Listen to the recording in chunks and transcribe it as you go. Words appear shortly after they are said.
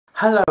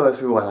Hello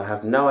everyone, I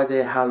have no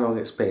idea how long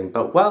it's been,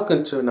 but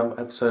welcome to another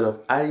episode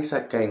of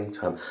Adishattv Gaming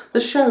Time,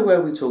 the show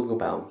where we talk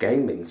about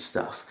gaming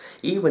stuff,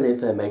 even if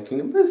they're making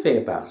a movie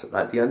about it,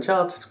 like the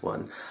Uncharted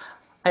one.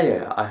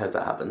 Anyway, I hope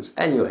that happens.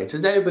 Anyway,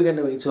 today we're going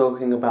to be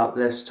talking about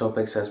less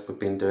topics as we've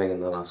been doing in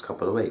the last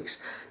couple of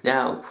weeks.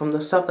 Now, from the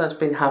stuff that's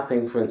been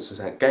happening, for instance,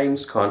 at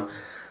Gamescom,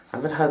 I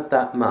haven't heard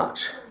that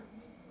much,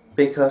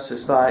 because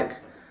it's like,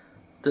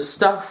 the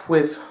stuff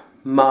with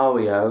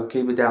Mario,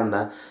 keep it down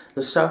there,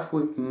 the stuff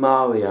with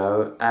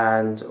Mario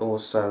and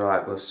also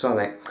like with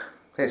Sonic,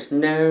 it's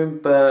known,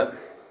 but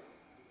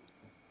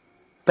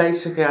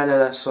basically I know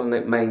that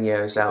Sonic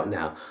Mania is out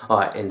now.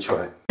 Alright,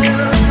 intro.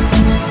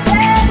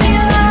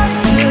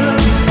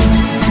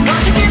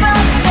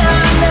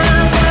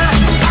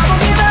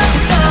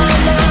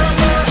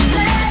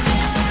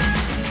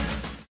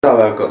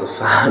 So I've got the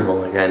fan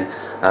on again.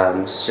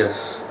 It's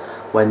just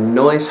when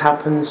noise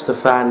happens, the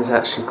fan is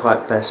actually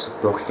quite best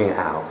at blocking it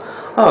out.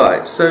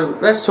 Alright, so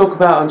let's talk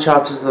about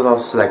Uncharted The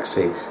Lost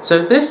Legacy.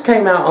 So this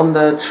came out on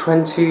the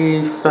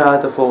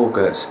 23rd of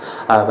August,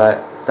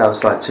 that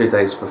was like 2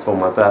 days before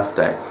my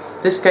birthday.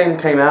 This game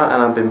came out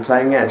and I've been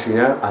playing it, as you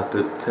know. I've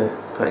been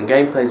putting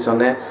gameplays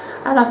on it,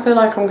 and I feel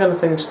like I'm going to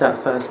finish that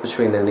first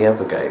between any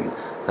other game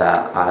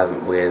that I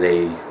haven't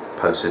really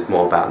posted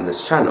more about in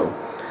this channel.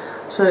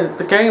 So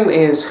the game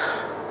is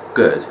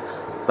good,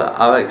 but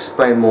I'll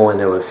explain more in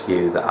a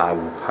review that I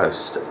will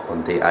post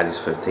on the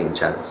Adishattv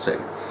channel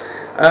soon.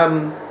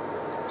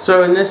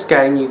 So in this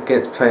game you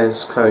get to play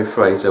as Chloe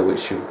Fraser,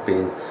 which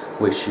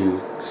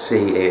you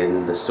see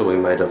in the story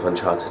mode of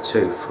Uncharted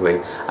 2,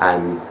 3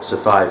 and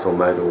survival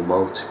mode or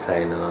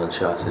multiplayer in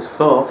Uncharted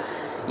 4.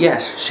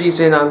 Yes, she's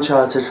in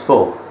Uncharted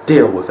 4.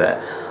 Deal with it.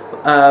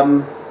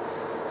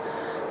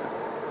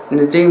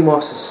 Nadine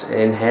Moss is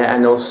in here,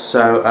 and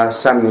also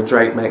Samuel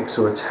Drake makes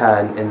a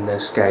return in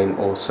this game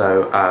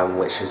also,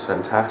 which is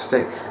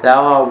fantastic. There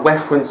are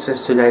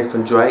references to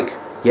Nathan Drake,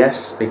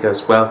 yes,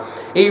 because, well,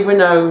 even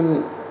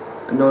though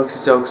Naughty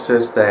Dog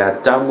says they are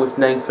done with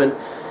Nathan,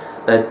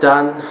 they're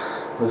done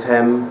with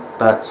him,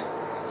 but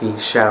he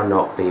shall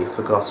not be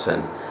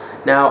forgotten.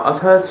 Now,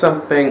 I've heard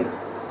something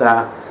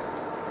that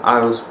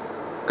I was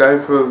going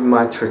through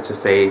my Twitter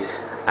feed,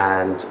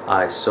 and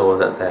I saw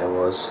that there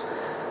was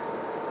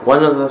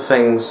one of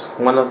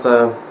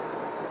the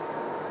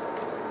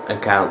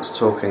accounts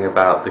talking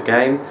about the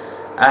game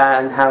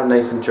and how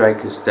Nathan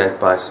Drake is dead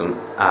by some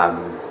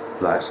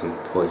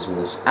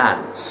poisonous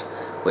ants,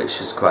 which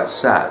is quite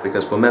sad,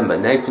 because remember,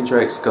 Nathan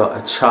Drake's got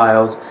a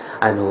child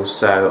and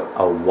also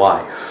a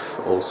wife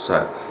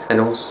and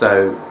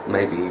also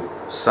maybe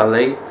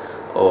Sully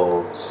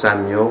or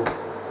Samuel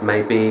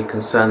may be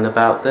concerned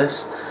about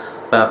this,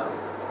 but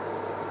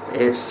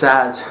it's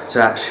sad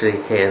to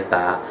actually hear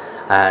that,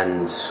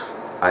 and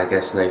I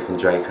guess Nathan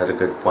Drake had a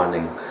good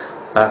running,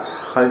 but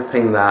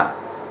hoping that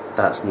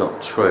that's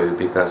not true,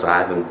 because I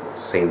haven't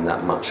seen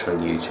that much on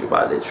YouTube.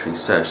 I literally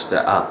searched it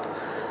up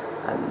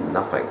and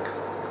nothing,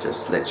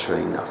 just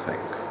literally nothing.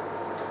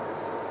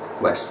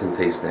 Rest in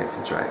peace,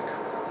 Nathan Drake.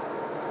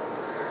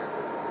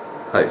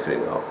 Hopefully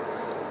not.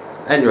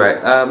 Anyway,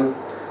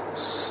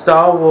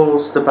 Star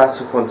Wars The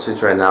Battlefront 2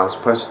 trailer. Now I was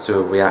supposed to do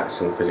a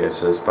reacting video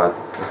to this, but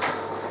I've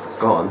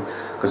forgotten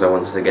because I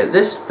wanted to get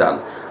this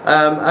done.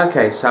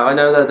 Okay, so I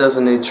know that there's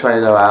a new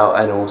trailer out,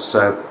 and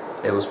also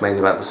it was mainly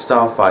about the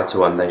Starfighter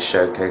one. They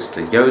showcased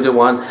the Yoda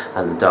one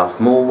and the Darth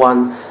Maul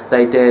one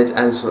they did,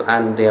 and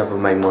the other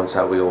main ones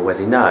that we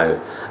already know.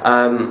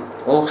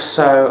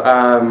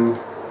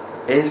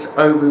 Is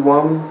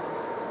Obi-Wan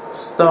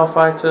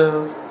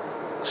Starfighter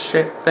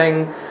ship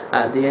thing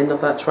at the end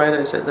of that trailer?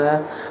 Is it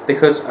there?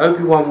 Because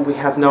Obi-Wan, we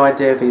have no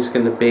idea if he's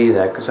going to be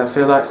there, because I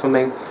feel like, for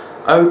me,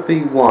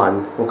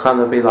 Obi-Wan will kind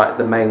of be like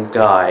the main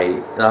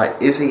guy. Like,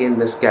 is he in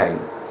this game?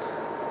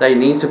 They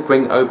need to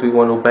bring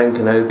Obi-Wan or Ben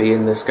Kenobi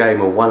in this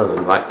game, or one of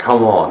them. Like,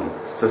 come on.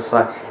 It's just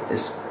like,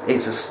 it's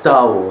a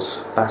Star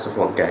Wars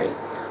Battlefront game.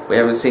 We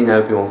haven't seen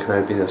Obi-Wan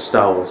Kenobi in a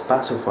Star Wars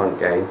Battlefront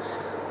game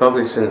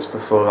probably since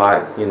before,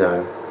 like, you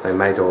know, they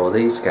made all of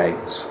these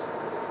games.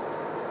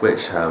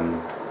 Which,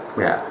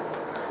 yeah.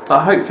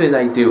 But hopefully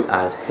they do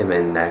add him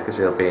in there, because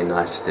it'll be a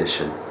nice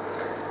addition.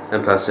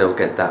 And plus he'll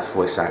get that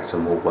voice actor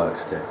more work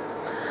to do.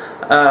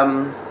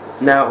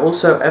 Now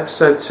also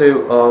episode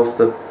 2 of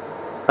the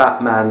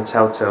Batman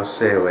Telltale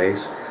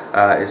series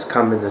is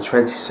coming the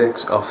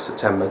 26th of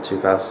September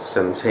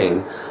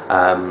 2017.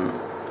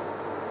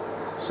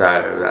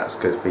 So that's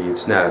good for you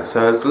to know.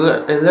 So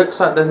it looks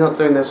like they're not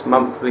doing this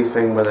monthly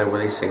thing where they're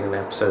releasing an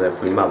episode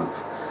every month.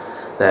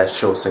 They're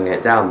shortening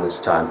it down this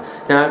time.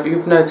 Now, if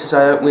you've noticed,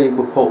 I don't really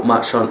report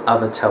much on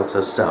other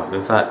Telltale stuff.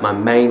 In fact, my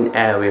main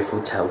area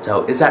for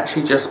Telltale is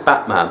actually just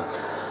Batman.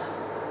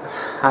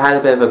 I had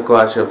a bit of a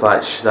grudge of,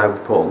 like, should I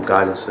report on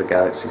Guardians of the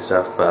Galaxy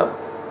stuff, but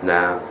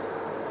nah,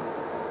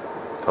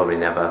 probably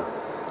never.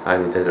 I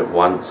only did it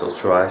once or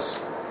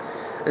twice.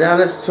 And now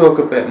let's talk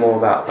a bit more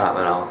about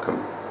Batman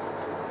Arkham.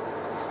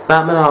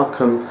 Batman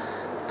Arkham,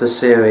 the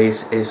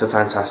series is a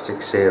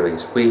fantastic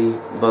series.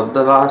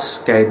 The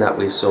last game that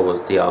we saw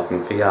was the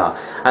Arkham VR,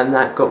 and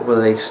that got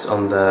released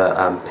on the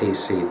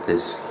PC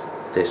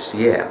this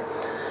year.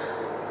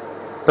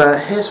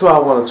 But here's what I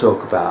want to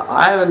talk about.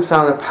 I haven't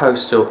found a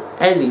post or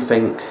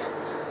anything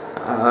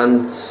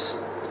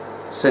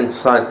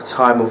since like the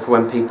time of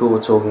when people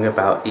were talking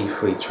about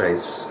E3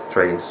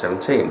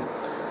 2017,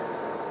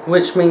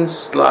 which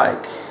means,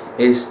 like,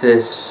 is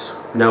this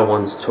no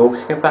one's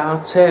talking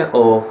about it,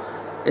 or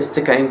is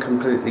the game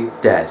completely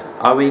dead?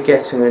 Are we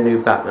getting a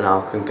new Batman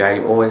Arkham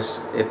game, or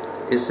is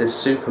this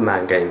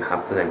Superman game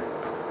happening?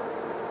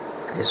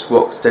 Is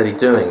Rocksteady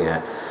doing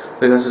it?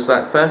 Because it's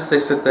like, first they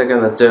said they're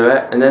going to do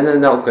it, and then they're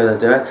not going to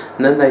do it,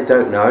 and then they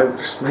don't know.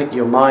 Just make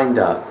your mind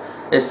up.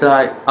 It's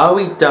like, are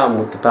we done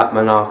with the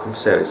Batman Arkham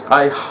series?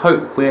 I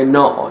hope we're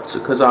not,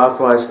 because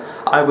otherwise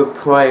I would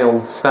prey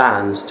on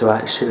fans to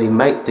actually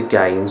make the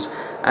games,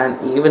 and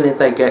even if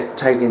they get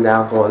taken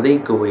down for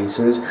illegal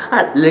reasons,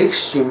 at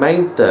least you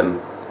made them.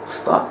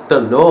 Fuck the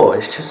law.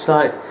 It's just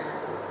like,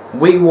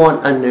 we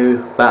want a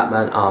new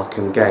Batman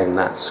Arkham game.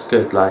 That's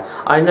good. Like,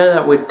 I know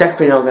that we're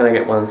definitely not going to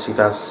get one in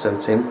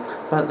 2017,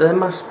 but there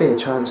must be a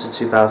chance in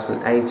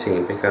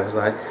 2018, because,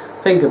 like,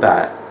 think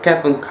about it.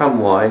 Kevin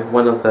Conroy,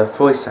 one of the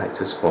voice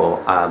actors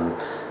for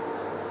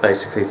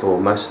basically for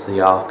most of the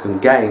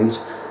Arkham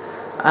games,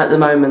 at the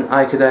moment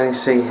I could only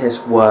see his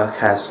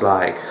work as,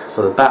 like,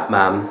 for the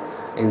Batman,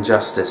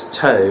 Injustice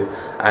 2,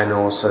 and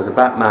also the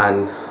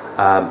Batman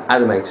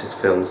animated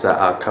films that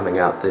are coming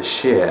out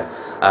this year.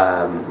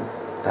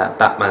 That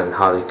Batman and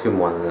Harley Quinn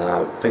one, and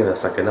I think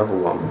that's like another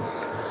one.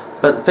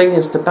 But the thing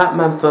is, the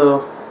Batman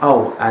for...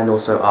 oh, and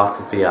also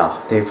Arkham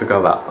VR. Didn't forget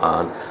about that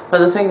one. But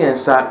the thing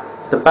is that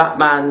the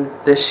Batman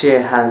this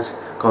year has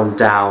gone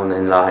down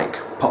in, like,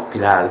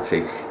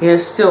 popularity. He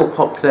is still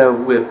popular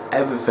with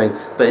everything,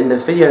 but in the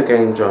video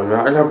game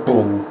genre, and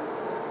boom.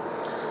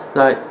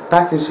 Like,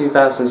 back in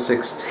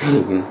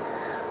 2016,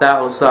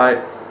 that was like,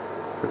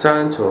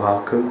 Return to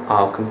Arkham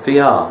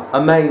VR.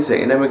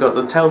 Amazing. And then we got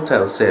the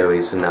Telltale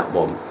series in that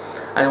one.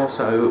 And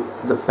also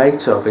the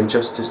beta of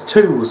Injustice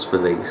 2 was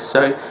released.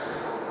 So,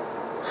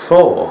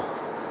 4.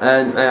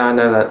 And I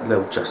know that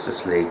little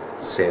Justice League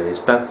series,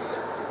 but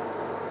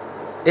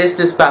is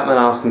this Batman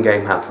Arkham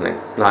game happening?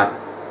 Like,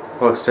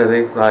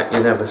 Rocksteady, like, you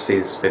never see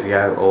this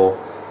video, or,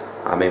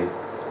 I mean,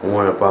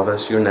 Warner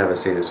Brothers, you'll never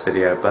see this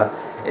video, but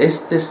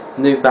is this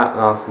new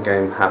Batman Arkham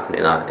game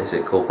happening? Like, is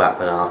it called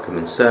Batman Arkham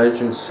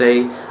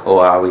Insurgency,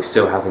 or are we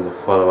still having to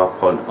follow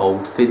up on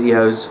old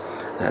videos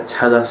that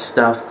tell us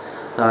stuff?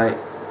 Like,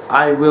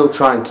 I will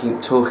try and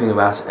keep talking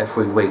about it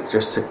every week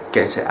just to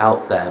get it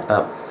out there,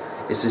 but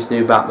is this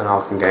new Batman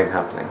Arkham game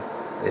happening?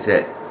 Is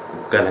it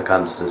going to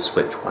come to the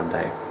Switch one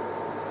day?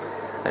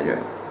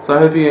 Anyway, so I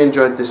hope you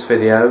enjoyed this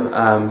video.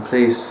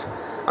 Please,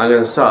 I'm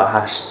going to start a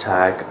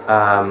hashtag.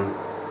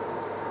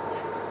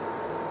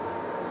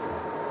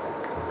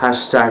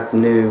 Hashtag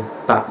new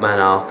Batman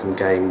Arkham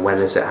game, when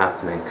is it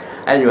happening?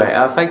 Anyway,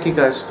 thank you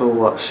guys for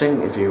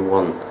watching. If you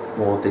want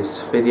more of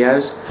these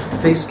videos,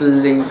 please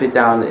leave it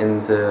down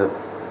in the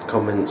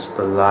comments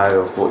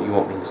below of what you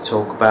want me to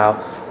talk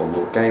about, or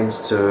what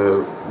games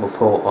to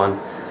report on.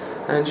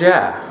 And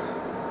yeah,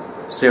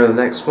 see you on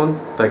the next one.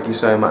 Thank you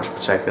so much for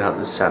checking out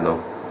this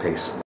channel.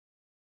 Peace.